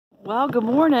Well, good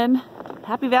morning.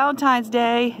 Happy Valentine's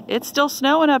Day. It's still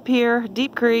snowing up here,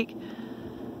 Deep Creek.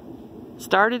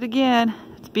 Started again.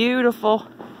 It's beautiful.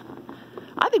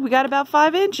 I think we got about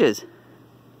 5 inches.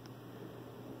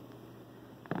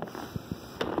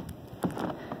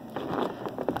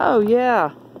 Oh,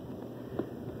 yeah.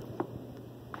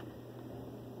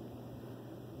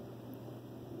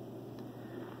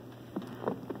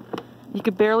 You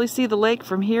could barely see the lake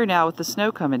from here now with the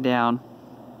snow coming down.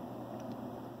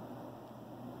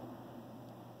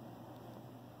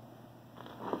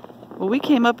 Well, we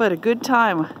came up at a good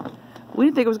time. We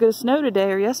didn't think it was going to snow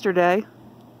today or yesterday.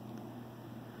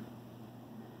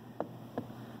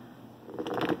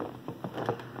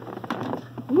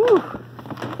 Woo!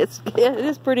 It's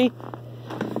pretty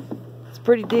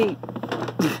deep.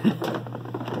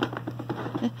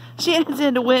 Shannon's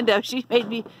in the window. She made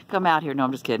me come out here. No,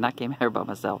 I'm just kidding. I came out here by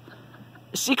myself.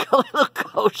 She got a little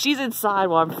cold. She's inside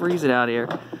while I'm freezing out here.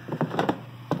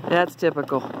 That's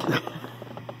typical.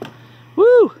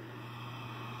 Woo!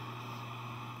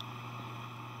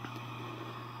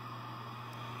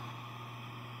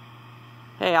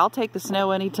 Hey, I'll take the snow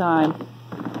anytime.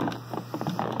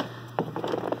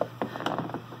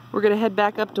 We're going to head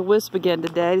back up to Wisp again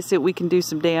today to see if we can do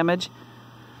some damage.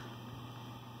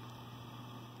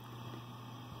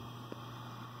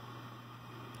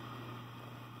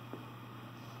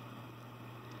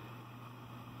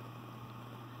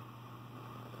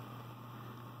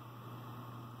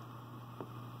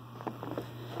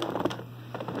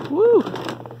 Woo!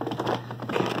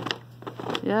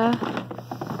 Yeah.